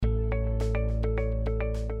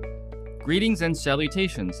Greetings and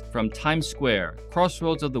salutations from Times Square,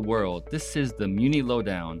 crossroads of the world. This is the Muni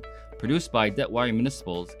Lowdown, produced by Debtwire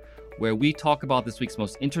Municipals, where we talk about this week's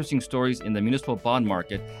most interesting stories in the municipal bond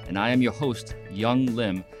market, and I am your host, Yong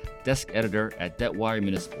Lim, desk editor at Debtwire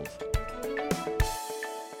Municipals.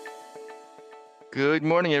 Good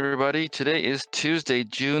morning, everybody. Today is Tuesday,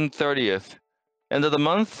 June 30th. End of the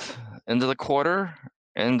month, end of the quarter,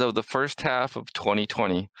 end of the first half of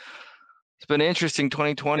 2020. It's been an interesting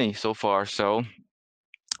 2020 so far, so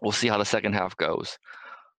we'll see how the second half goes.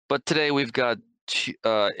 But today we've got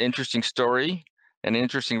interesting story and an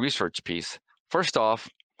interesting research piece. First off,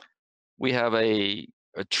 we have a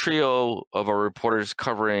trio of our reporters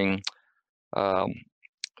covering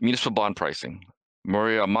municipal bond pricing.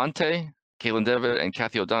 Maria Amante, Devitt and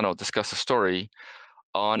Kathie O'Donnell discuss a story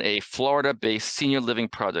on a Florida-based senior living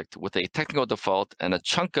project with a technical default and a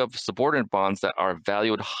chunk of subordinate bonds that are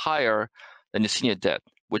valued higher than the senior debt,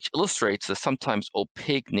 which illustrates the sometimes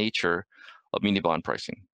opaque nature of muni bond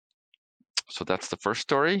pricing. So that's the first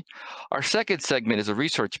story. Our second segment is a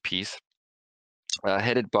research piece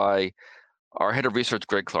headed by our head of research,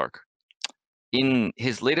 Greg Clark. In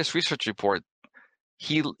his latest research report,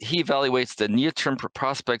 he evaluates the near-term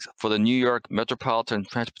prospects for the New York Metropolitan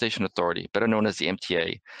Transportation Authority, better known as the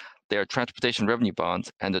MTA, their transportation revenue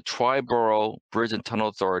bonds, and the Triborough Bridge and Tunnel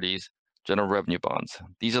Authority's general revenue bonds.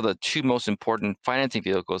 These are the two most important financing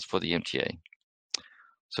vehicles for the MTA.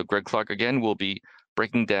 So Greg Clark, again, will be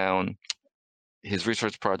breaking down his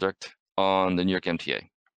research project on the New York MTA.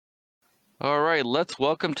 All right, let's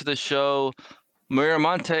welcome to the show Maria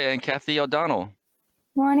Amante and Kathie O'Donnell.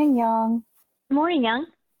 Morning, Young. Morning, Young.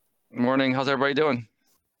 Morning. How's everybody doing?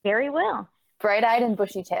 Very well. Bright-eyed and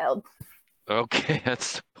bushy-tailed. Okay,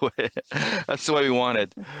 that's the way we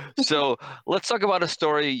wanted. So let's talk about a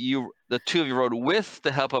story the two of you wrote with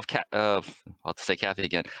the help of I'll say Kathie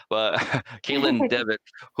again, but Caitlin Devitt,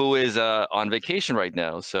 who is on vacation right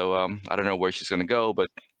now. So I don't know where she's going to go, but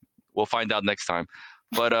we'll find out next time.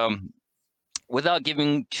 But without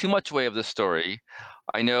giving too much away of the story,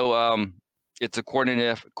 I know it's a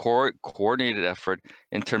coordinated effort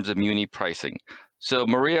in terms of muni pricing. So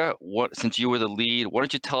Maria, since you were the lead, why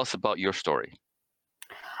don't you tell us about your story?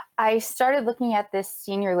 I started looking at this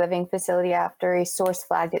senior living facility after a source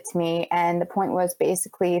flagged it to me, and the point was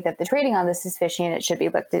basically that the trading on this is fishy and it should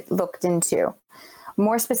be looked into.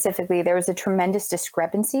 More specifically, there was a tremendous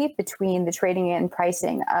discrepancy between the trading and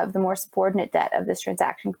pricing of the more subordinate debt of this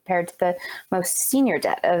transaction compared to the most senior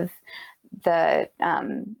debt of the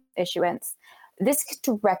issuance. This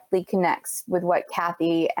directly connects with what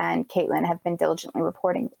Kathie and Caitlin have been diligently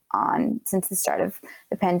reporting on since the start of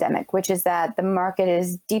the pandemic, which is that the market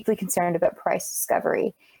is deeply concerned about price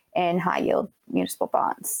discovery in high-yield municipal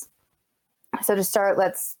bonds. So to start,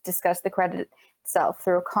 let's discuss the credit itself.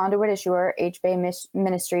 Through a conduit issuer, HBay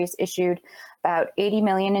Ministries issued about $80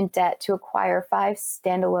 million in debt to acquire 5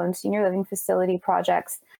 standalone senior living facility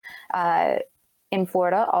projects in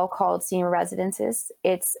Florida, all called senior residences.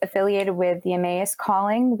 It's affiliated with the Emmaus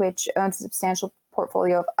Calling, which owns a substantial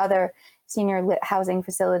portfolio of other senior housing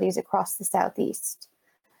facilities across the Southeast.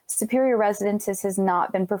 Superior Residences has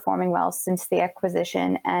not been performing well since the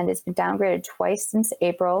acquisition and has been downgraded twice since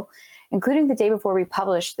April, including the day before we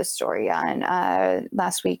published the story on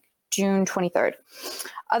last week, June 23rd.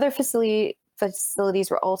 Other facilities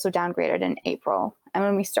were also downgraded in April. And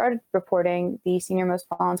when we started reporting, the senior most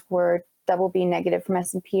bonds were BB negative from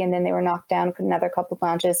S&P, and then they were knocked down for another couple of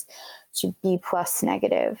notches to B+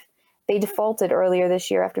 negative. They defaulted earlier this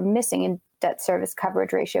year after missing a debt service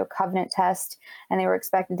coverage ratio covenant test, and they were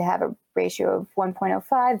expected to have a ratio of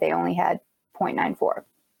 1.05. They only had 0.94.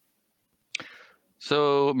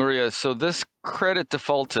 So Maria, so this credit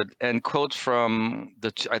defaulted, and quotes from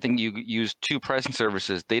I think you used 2 pricing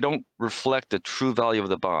services. They don't reflect the true value of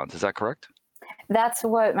the bonds. Is that correct? That's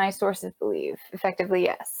what my sources believe. Effectively,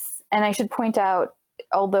 yes. And I should point out,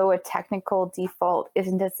 although a technical default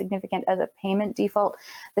isn't as significant as a payment default,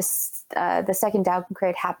 the second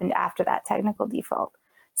downgrade happened after that technical default.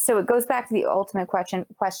 So it goes back to the ultimate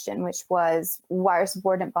question, which was, why are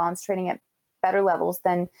subordinate bonds trading at better levels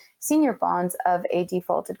than senior bonds of a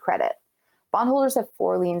defaulted credit? Bondholders have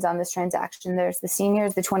 4 liens on this transaction. There's the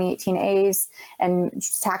seniors, the 2018 A's, and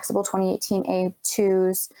taxable 2018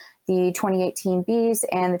 A2s, the 2018 B's,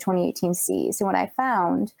 and the 2018 C's. And what I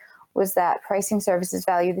found was that pricing services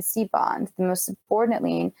value the C bond, the most subordinate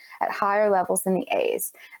lien, at higher levels than the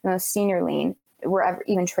A's, the most senior lien we're ever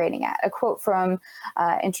even trading at. A quote from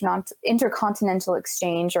Intercontinental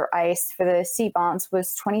Exchange, or ICE, for the C bonds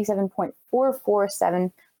was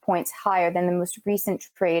 27.447 points higher than the most recent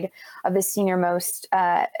trade of the senior most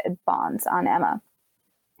bonds on EMMA.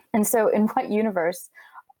 And so in what universe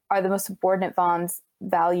are the most subordinate bonds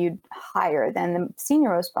valued higher than the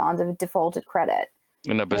senior-most bonds of defaulted credit?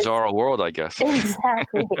 In a bizarre world, I guess.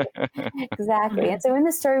 Exactly. Exactly. And so in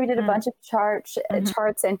this story, we did a bunch of charts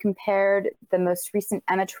and compared the most recent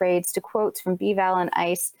Emma trades to quotes from BVAL and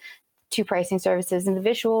ICE to pricing services, and the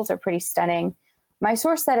visuals are pretty stunning. My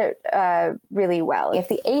source said it really well. If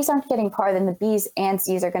the A's aren't getting par, then the B's and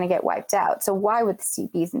C's are going to get wiped out. So why would the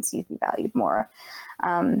B's and C's be valued more?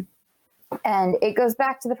 And it goes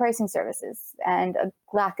back to the pricing services and a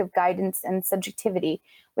lack of guidance and subjectivity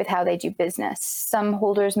with how they do business. Some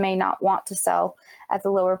holders may not want to sell at the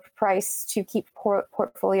lower price to keep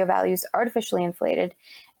portfolio values artificially inflated.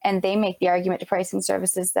 And they make the argument to pricing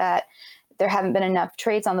services that there haven't been enough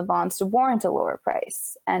trades on the bonds to warrant a lower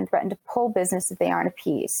price and threaten to pull business if they aren't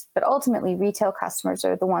appeased. But ultimately, retail customers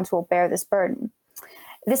are the ones who will bear this burden.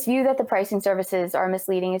 This view that the pricing services are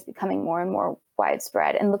misleading is becoming more and more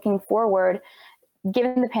widespread. And looking forward,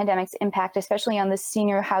 given the pandemic's impact, especially on the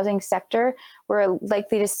senior housing sector, we're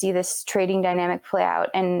likely to see this trading dynamic play out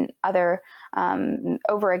in other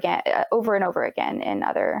over and over again in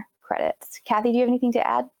other credits. Kathie, do you have anything to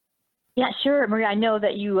add? Yeah, sure, Maria. I know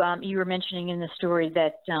that you were mentioning in the story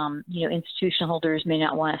that institutional holders may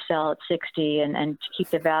not want to sell at 60 and to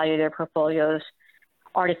keep the value of their portfolios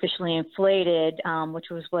artificially inflated, which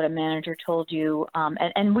was what a manager told you.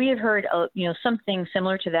 And we have heard, something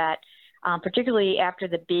similar to that, particularly after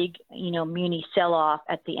the big, muni sell-off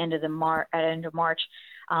at the end of March.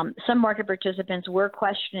 Some market participants were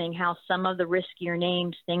questioning how some of the riskier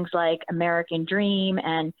names, things like American Dream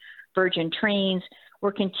and Virgin Trains,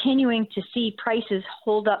 were continuing to see prices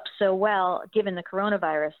hold up so well given the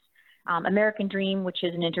coronavirus. American Dream, which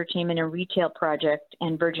is an entertainment and retail project,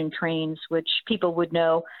 and Virgin Trains, which people would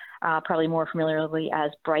know probably more familiarly as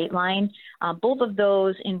Brightline. Both of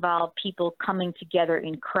those involve people coming together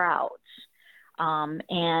in crowds.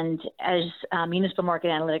 And as Municipal Market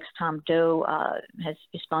Analytics Tom Doe has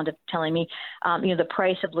responded, telling me, the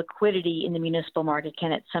price of liquidity in the municipal market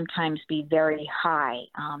can sometimes be very high.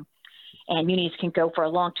 And munis can go for a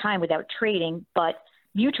long time without trading, but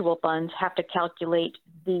mutual funds have to calculate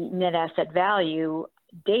the net asset value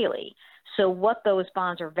daily. So what those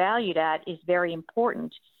bonds are valued at is very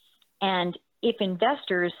important. And if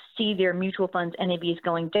investors see their mutual funds NAVs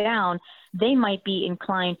going down, they might be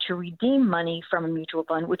inclined to redeem money from a mutual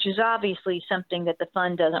fund, which is obviously something that the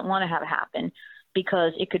fund doesn't want to have happen,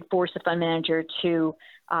 because it could force the fund manager to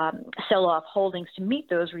sell off holdings to meet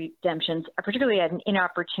those redemptions, particularly at an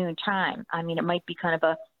inopportune time. I mean, it might be kind of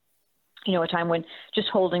a time when just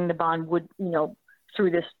holding the bond would, through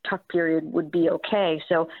this tough period would be okay.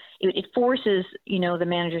 So it forces, the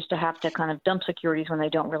managers to have to kind of dump securities when they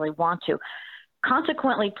don't really want to.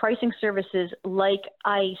 Consequently, pricing services like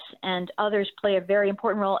ICE and others play a very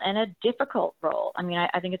important role and a difficult role. I mean,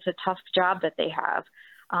 I think it's a tough job that they have.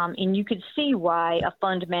 And you could see why a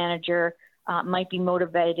fund manager might be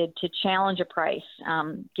motivated to challenge a price,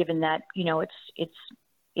 given that,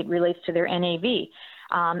 it relates to their NAV.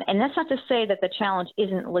 And that's not to say that the challenge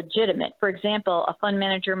isn't legitimate. For example, a fund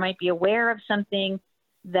manager might be aware of something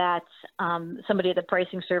that somebody at the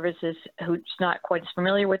pricing services who's not quite as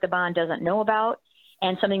familiar with the bond doesn't know about,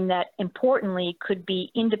 and something that importantly could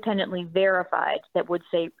be independently verified that would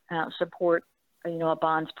say support a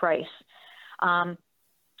bond's price.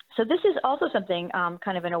 So this is also something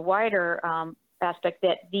kind of in a wider aspect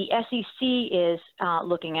that the SEC is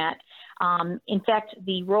looking at. In fact,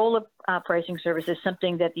 the role of pricing service is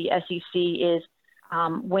something that the SEC is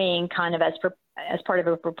weighing kind of as part of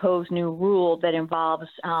a proposed new rule that involves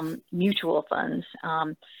mutual funds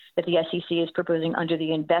that the SEC is proposing under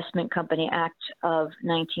the Investment Company Act of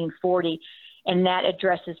 1940. And that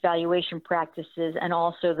addresses valuation practices and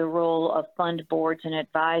also the role of fund boards and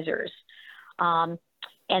advisors.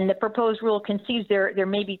 And the proposed rule concedes there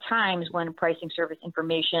may be times when pricing service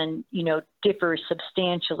information, differs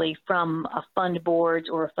substantially from a fund board's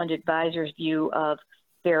or a fund advisor's view of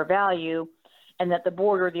fair value, and that the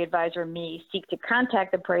board or the advisor may seek to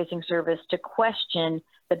contact the pricing service to question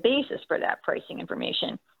the basis for that pricing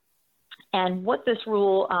information. And what this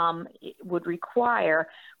rule would require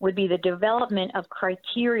would be the development of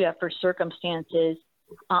criteria for circumstances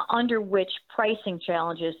under which pricing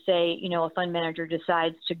challenges, say, a fund manager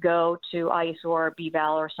decides to go to ICE or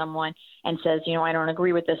BVAL or someone and says, I don't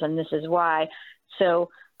agree with this and this is why. So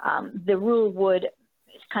the rule would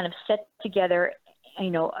kind of set together,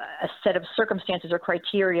 a set of circumstances or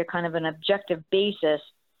criteria, kind of an objective basis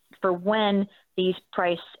for when these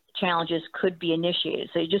price challenges could be initiated.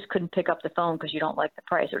 So you just couldn't pick up the phone because you don't like the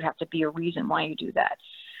price. There would have to be a reason why you do that.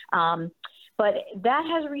 But that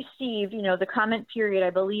has received, the comment period,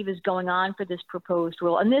 I believe, is going on for this proposed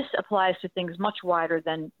rule. And this applies to things much wider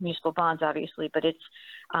than municipal bonds, obviously, but it's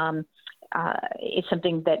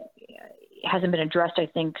something that hasn't been addressed, I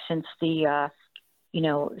think, since the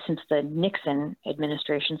Nixon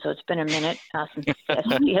administration. So it's been a minute since the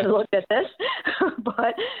SEC has looked at this.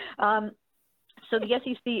 But so the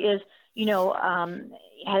SEC is,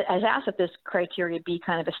 has asked that this criteria be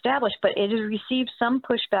kind of established, but it has received some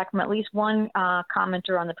pushback from at least one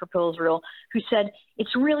commenter on the proposed rule who said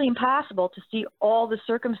it's really impossible to see all the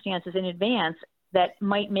circumstances in advance that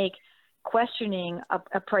might make questioning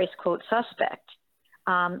a price quote suspect.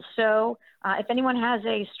 So if anyone has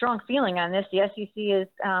a strong feeling on this, the SEC is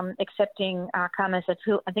accepting comments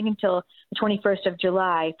until the 21st of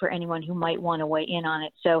July for anyone who might want to weigh in on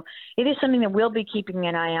it. So it is something that we'll be keeping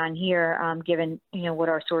an eye on here, given, what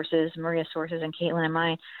our sources, Maria's sources and Caitlin and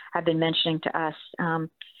mine have been mentioning to us.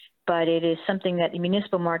 But it is something that the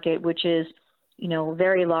municipal market, which is,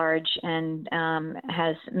 very large and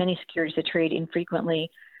has many securities that trade infrequently,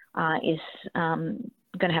 is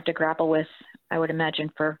going to have to grapple with, I would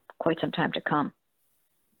imagine, for quite some time to come.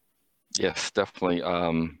 Yes, definitely.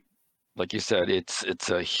 Like you said, it's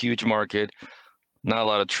a huge market, not a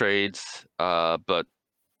lot of trades, but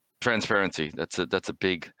transparency. That's a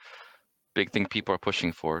big thing people are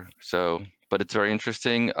pushing for. So, but it's very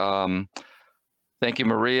interesting. Thank you,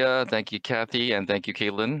 Maria. Thank you, Kathie, and thank you,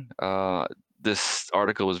 Caitlin. This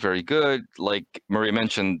article was very good. Like Maria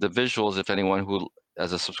mentioned, the visuals, if anyone who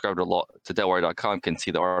as a subscriber to Debtwire.com can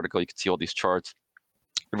see the article, you can see all these charts.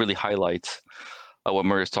 It really highlights what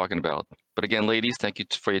Maria's talking about. But again, ladies, thank you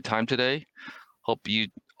for your time today. Hope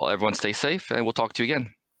everyone stay safe, and we'll talk to you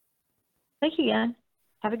again. Thank you, Jan.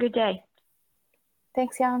 Have a good day.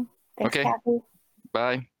 Thanks, Jan. Thanks, Okay. Kathie.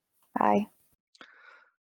 Bye. Bye.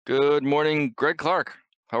 Good morning, Greg Clark.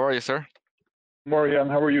 How are you, sir? Morgan,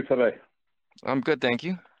 how are you today? I'm good, thank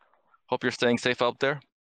you. Hope you're staying safe out there.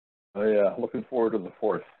 Yeah, looking forward to the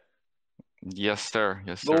 4th. Yes, sir.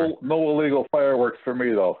 Yes, sir. No illegal fireworks for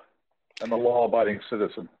me, though. I'm a law-abiding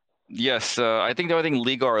citizen. Yes, I think the only thing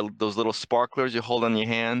legal are those little sparklers you hold on your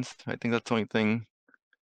hands. I think that's the only thing.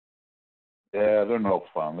 Yeah, they're no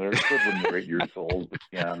fun. They're good when you're 8 years old. But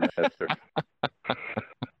yeah,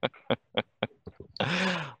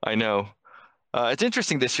 I know. It's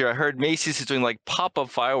interesting this year. I heard Macy's is doing like pop-up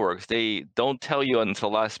fireworks. They don't tell you until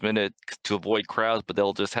the last minute to avoid crowds, but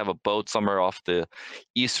they'll just have a boat somewhere off the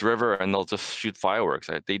East River and they'll just shoot fireworks.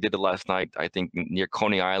 They did it last night, I think, near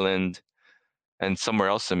Coney Island and somewhere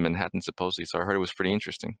else in Manhattan, supposedly. So I heard it was pretty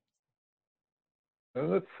interesting.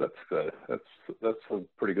 Well, that's good. That's a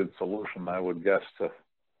pretty good solution, I would guess, to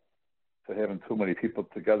having too many people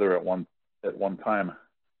together at one time.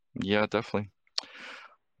 Yeah, definitely.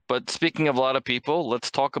 But speaking of a lot of people,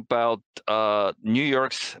 let's talk about New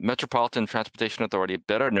York's Metropolitan Transportation Authority,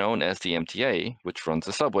 better known as the MTA, which runs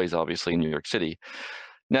the subways, obviously, in New York City.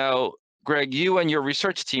 Now, Greg, you and your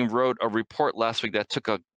research team wrote a report last week that took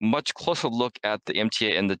a much closer look at the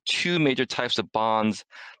MTA and the two major types of bonds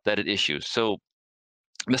that it issues. So,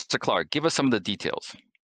 Mr. Clark, give us some of the details.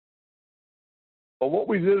 Well, what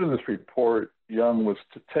we did in this report, Young, was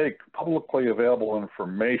to take publicly available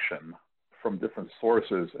information from different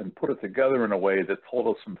sources and put it together in a way that told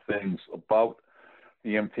us some things about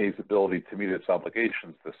the MTA's ability to meet its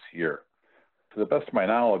obligations this year. To the best of my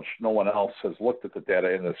knowledge, no one else has looked at the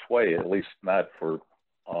data in this way, at least not for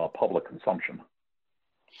public consumption.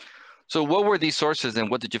 So what were these sources and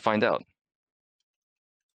what did you find out?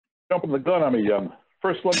 Jumping the gun on me, Young.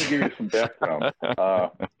 First, let me give you some background.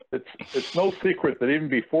 It's no secret that even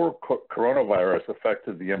before coronavirus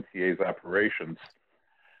affected the MTA's operations,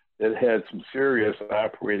 it had some serious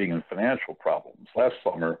operating and financial problems. Last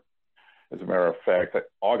summer, as a matter of fact,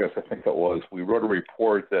 August, I think it was, we wrote a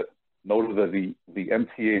report that noted that the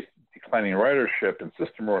MTA's declining ridership and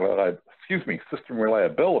system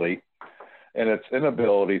reliability and its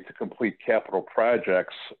inability to complete capital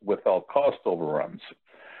projects without cost overruns.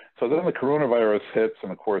 So then the coronavirus hits,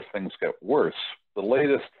 and of course, things get worse. The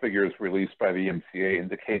latest figures released by the MTA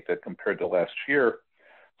indicate that compared to last year,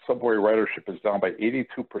 subway ridership is down by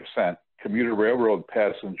 82%. Commuter railroad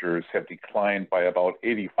passengers have declined by about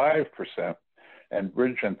 85%, and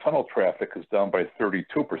bridge and tunnel traffic is down by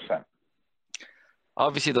 32%.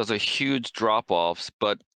 Obviously, those are huge drop-offs,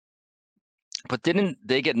 but didn't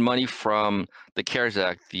they get money from the CARES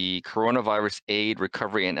Act, the Coronavirus Aid,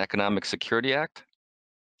 Recovery, and Economic Security Act?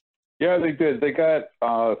 Yeah, they did. They got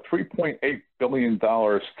 $3.8 billion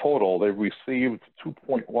total. They received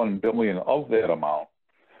 $2.1 billion of that amount.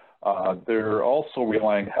 They're also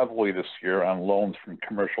relying heavily this year on loans from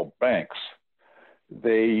commercial banks.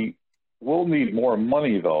 They will need more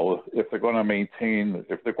money, though, if they're going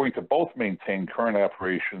to both maintain current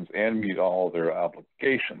operations and meet all their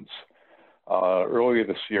obligations. Earlier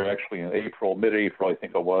this year, actually in April, mid-April, I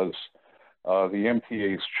think it was, the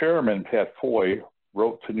MTA's chairman, Pat Foy,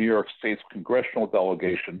 wrote to New York State's congressional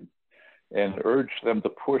delegation and urged them to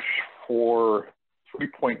push for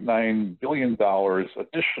 $3.9 billion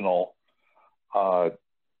additional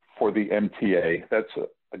for the MTA. That's,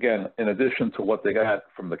 again, in addition to what they got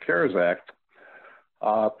from the CARES Act.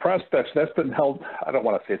 Prospects, that's been held, I don't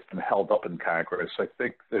want to say it's been held up in Congress. I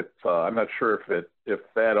think that, I'm not sure if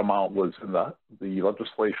that amount was in the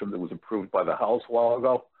legislation that was approved by the House a while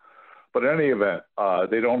ago. But in any event,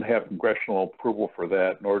 they don't have congressional approval for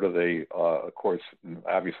that, nor do they, of course,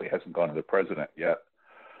 obviously hasn't gone to the president yet.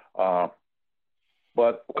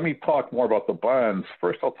 But let me talk more about the bonds.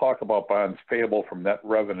 First, I'll talk about bonds payable from net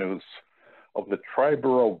revenues of the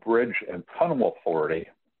Triborough Bridge and Tunnel Authority,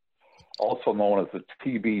 also known as the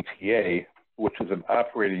TBTA, which is an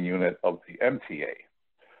operating unit of the MTA.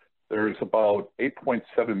 There's about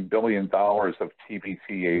 $8.7 billion of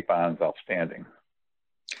TBTA bonds outstanding.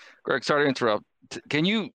 Greg, sorry to interrupt. Can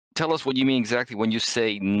you tell us what you mean exactly when you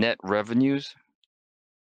say net revenues?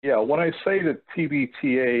 Yeah, when I say that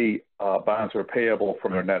TBTA bonds are payable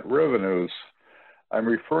from their net revenues, I'm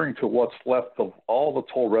referring to what's left of all the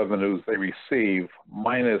toll revenues they receive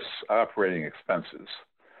minus operating expenses.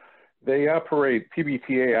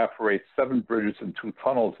 TBTA operates 7 bridges and 2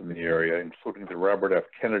 tunnels in the area, including the Robert F.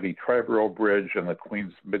 Kennedy Triborough Bridge and the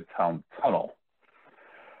Queens Midtown Tunnel.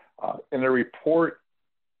 In a report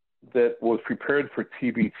that was prepared for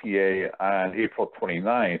TBTA on April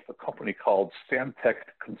 29th, a company called Stantec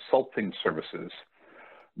Consulting Services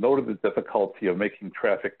noted the difficulty of making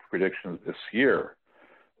traffic predictions this year.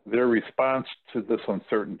 Their response to this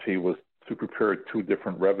uncertainty was to prepare 2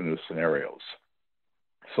 different revenue scenarios.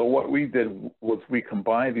 So what we did was we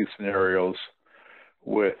combined these scenarios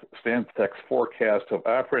with Stantec's forecast of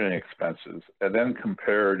operating expenses and then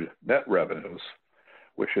compared net revenues,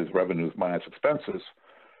 which is revenues minus expenses,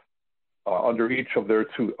 under each of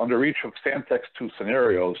Stantec's 2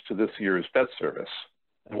 scenarios to this year's debt service.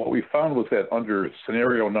 And what we found was that under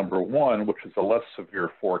scenario number 1, which is a less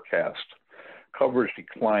severe forecast, coverage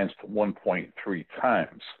declines to 1.3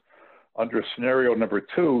 times. Under scenario number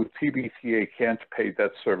 2, TBTA can't pay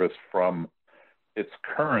debt service from its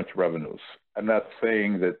current revenues. I'm not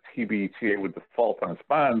saying that TBTA would default on its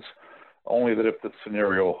bonds, only that if the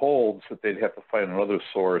scenario holds, that they'd have to find another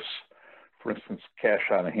source, for instance,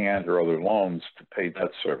 cash on hand or other loans to pay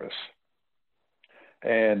debt service.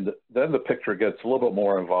 And then the picture gets a little bit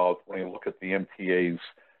more involved when you look at the MTA's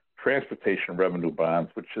transportation revenue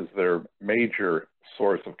bonds, which is their major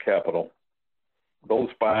source of capital. Those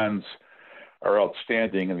bonds are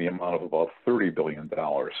outstanding in the amount of about $30 billion.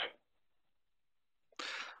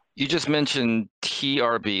 You just mentioned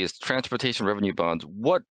TRBs, transportation revenue bonds.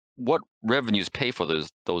 What revenues pay for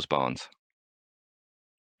those bonds?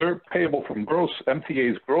 They're payable from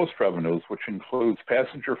MTA's gross revenues, which includes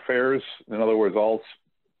passenger fares. In other words,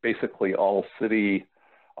 basically all city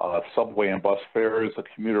subway and bus fares, the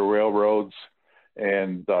commuter railroads,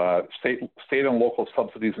 and state and local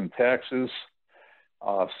subsidies and taxes,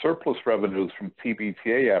 surplus revenues from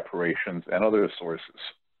TBTA operations, and other sources.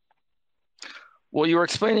 Well, you were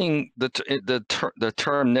explaining the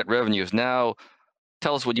term net revenues. Now,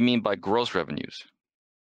 tell us what you mean by gross revenues.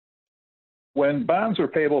 When bonds are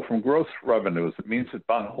payable from gross revenues, it means that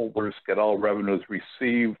bondholders get all revenues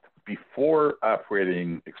received before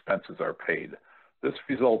operating expenses are paid. This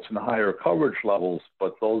results in higher coverage levels,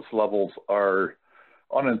 but those levels are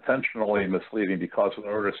unintentionally misleading because in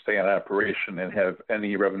order to stay in operation and have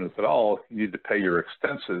any revenues at all, you need to pay your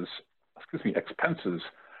expenses,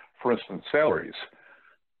 for instance, salaries.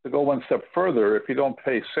 To go one step further, if you don't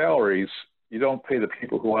pay salaries, you don't pay the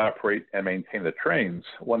people who operate and maintain the trains.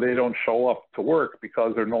 When they don't show up to work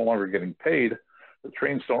because they're no longer getting paid, the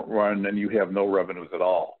trains don't run and you have no revenues at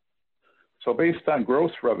all. So based on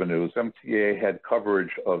gross revenues, MTA had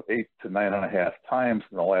coverage of 8 to 9.5 times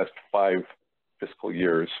in the last 5 fiscal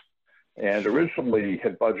years, and originally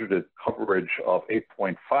had budgeted coverage of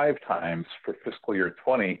 8.5 times for fiscal year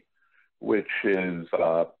 20, which is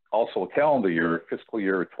also a calendar year. Fiscal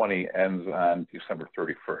year 20 ends on December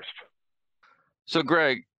 31st. So,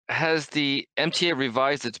 Greg, has the MTA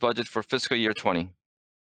revised its budget for fiscal year 20?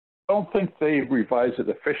 I don't think they revised it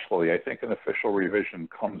officially. I think an official revision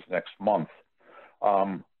comes next month.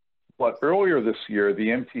 But earlier this year, the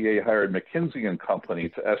MTA hired McKinsey & Company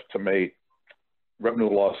to estimate revenue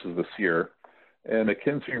losses this year, and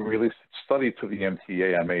McKinsey released its study to the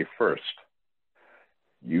MTA on May 1st.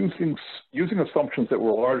 Using assumptions that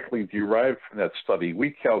were largely derived from that study,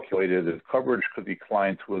 we calculated that coverage could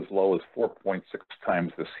decline to as low as 4.6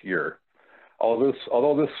 times this year.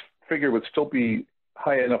 Although this figure would still be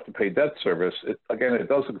high enough to pay debt service, it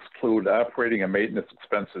does exclude operating and maintenance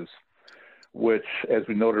expenses, which, as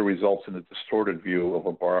we noted, results in a distorted view of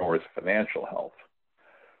a borrower's financial health.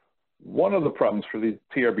 One of the problems for the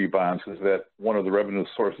TRB bonds is that one of the revenue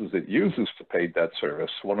sources it uses to pay debt service,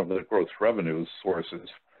 one of the gross revenues sources,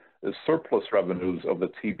 is surplus revenues of the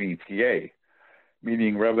TBTA,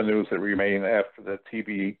 meaning revenues that remain after the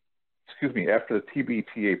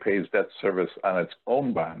TBTA pays debt service on its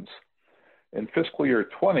own bonds. In fiscal year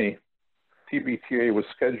 20, TBTA was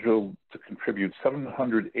scheduled to contribute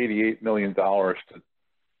 $788 million to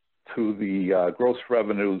the gross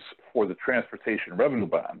revenues for the transportation revenue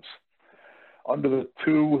bonds. Under the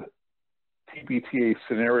two TBTA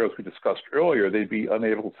scenarios we discussed earlier, they'd be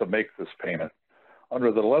unable to make this payment.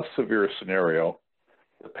 Under the less severe scenario,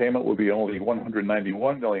 the payment would be only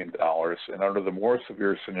 $191 million, and under the more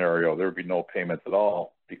severe scenario, there would be no payment at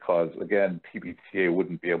all because, again, TBTA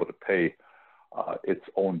wouldn't be able to pay its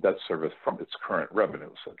own debt service from its current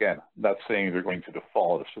revenues. Again, not saying they're going to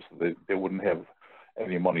default, it's just that they wouldn't have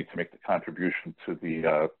any money to make the contribution to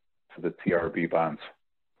the TRB bonds.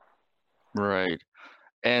 Right.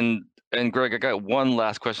 And Greg, I got one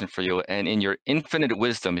last question for you. And in your infinite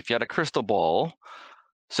wisdom, if you had a crystal ball,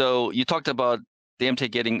 so you talked about the MTA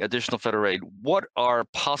getting additional federal aid. What are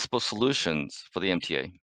possible solutions for the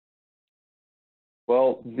MTA?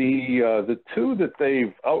 Well, the two that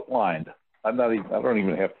they've outlined, I don't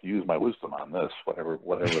even have to use my wisdom on this, whatever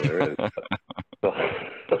there is. So,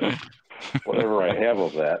 whatever I have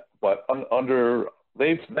of that. But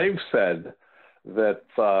they've said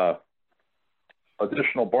that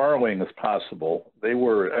additional borrowing is possible.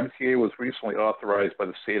 MTA was recently authorized by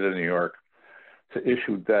the state of New York to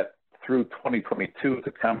issue debt through 2022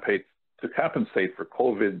 to compensate for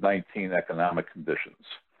COVID-19 economic conditions.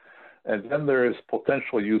 And then there is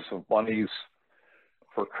potential use of monies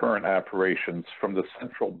for current operations from the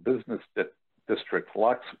Central Business District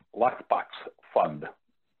Lockbox Fund,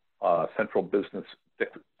 Central Business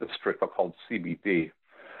District, called CBD.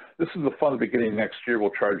 This is the fund beginning next year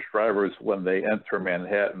will charge drivers when they enter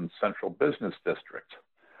Manhattan Central Business District.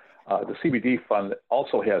 The CBD fund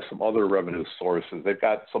also has some other revenue sources. They've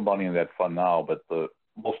got some money in that fund now, but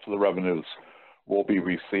most of the revenues will be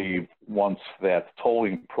received once that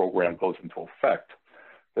tolling program goes into effect.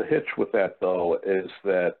 The hitch with that, though, is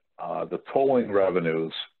that the tolling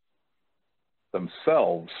revenues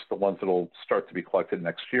themselves, the ones that will start to be collected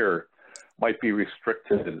next year, might be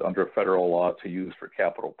restricted under federal law to use for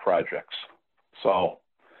capital projects. So,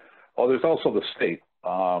 there's also the state.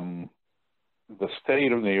 The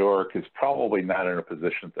state of New York is probably not in a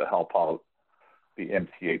position to help out the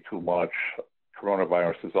MTA too much.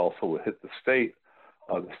 Coronavirus has also hit the state.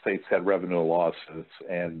 The state's had revenue losses,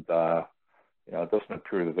 and it doesn't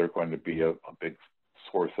appear that they're going to be a big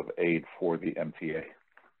source of aid for the MTA.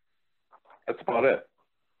 That's about it.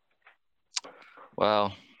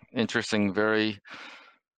 Wow, interesting, very,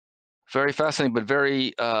 very fascinating, but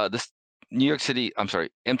very this New York City,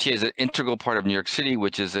 MTA is an integral part of New York City,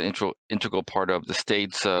 which is an integral part of the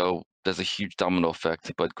state. So there's a huge domino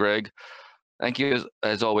effect. But Greg, thank you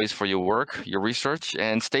as always for your work, your research,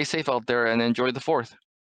 and stay safe out there and enjoy the 4th.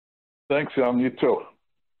 Thanks, Yong. You too.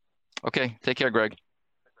 Okay, take care, Greg.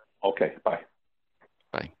 Okay, bye.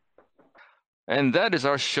 Bye. And that is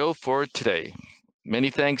our show for today.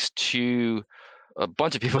 Many thanks to a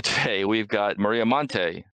bunch of people today. We've got Maria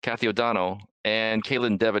Amante, Kathie O'Donnell, and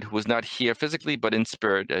Devitt, who was not here physically, but in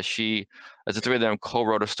spirit, as the three of them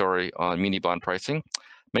co-wrote a story on muni bond pricing.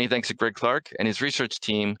 Many thanks to Greg Clark and his research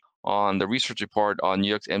team on the research report on New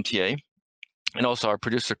York's MTA, and also our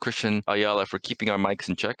producer, Christian Ayala, for keeping our mics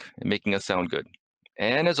in check and making us sound good.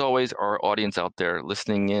 And as always, our audience out there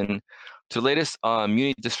listening in to the latest on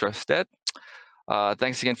muni distressed debt.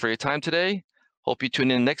 Thanks again for your time today. Hope you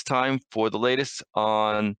tune in next time for the latest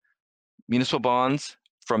on municipal bonds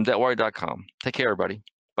from Debtwire.com. Take care, everybody.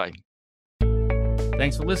 Bye.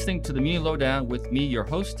 Thanks for listening to the Muni Lowdown with me, your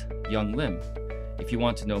host, Yong Lim. If you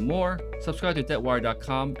want to know more, subscribe to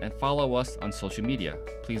Debtwire.com and follow us on social media.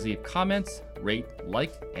 Please leave comments, rate,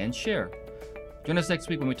 like, and share. Join us next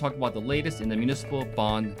week when we talk about the latest in the municipal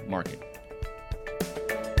bond market.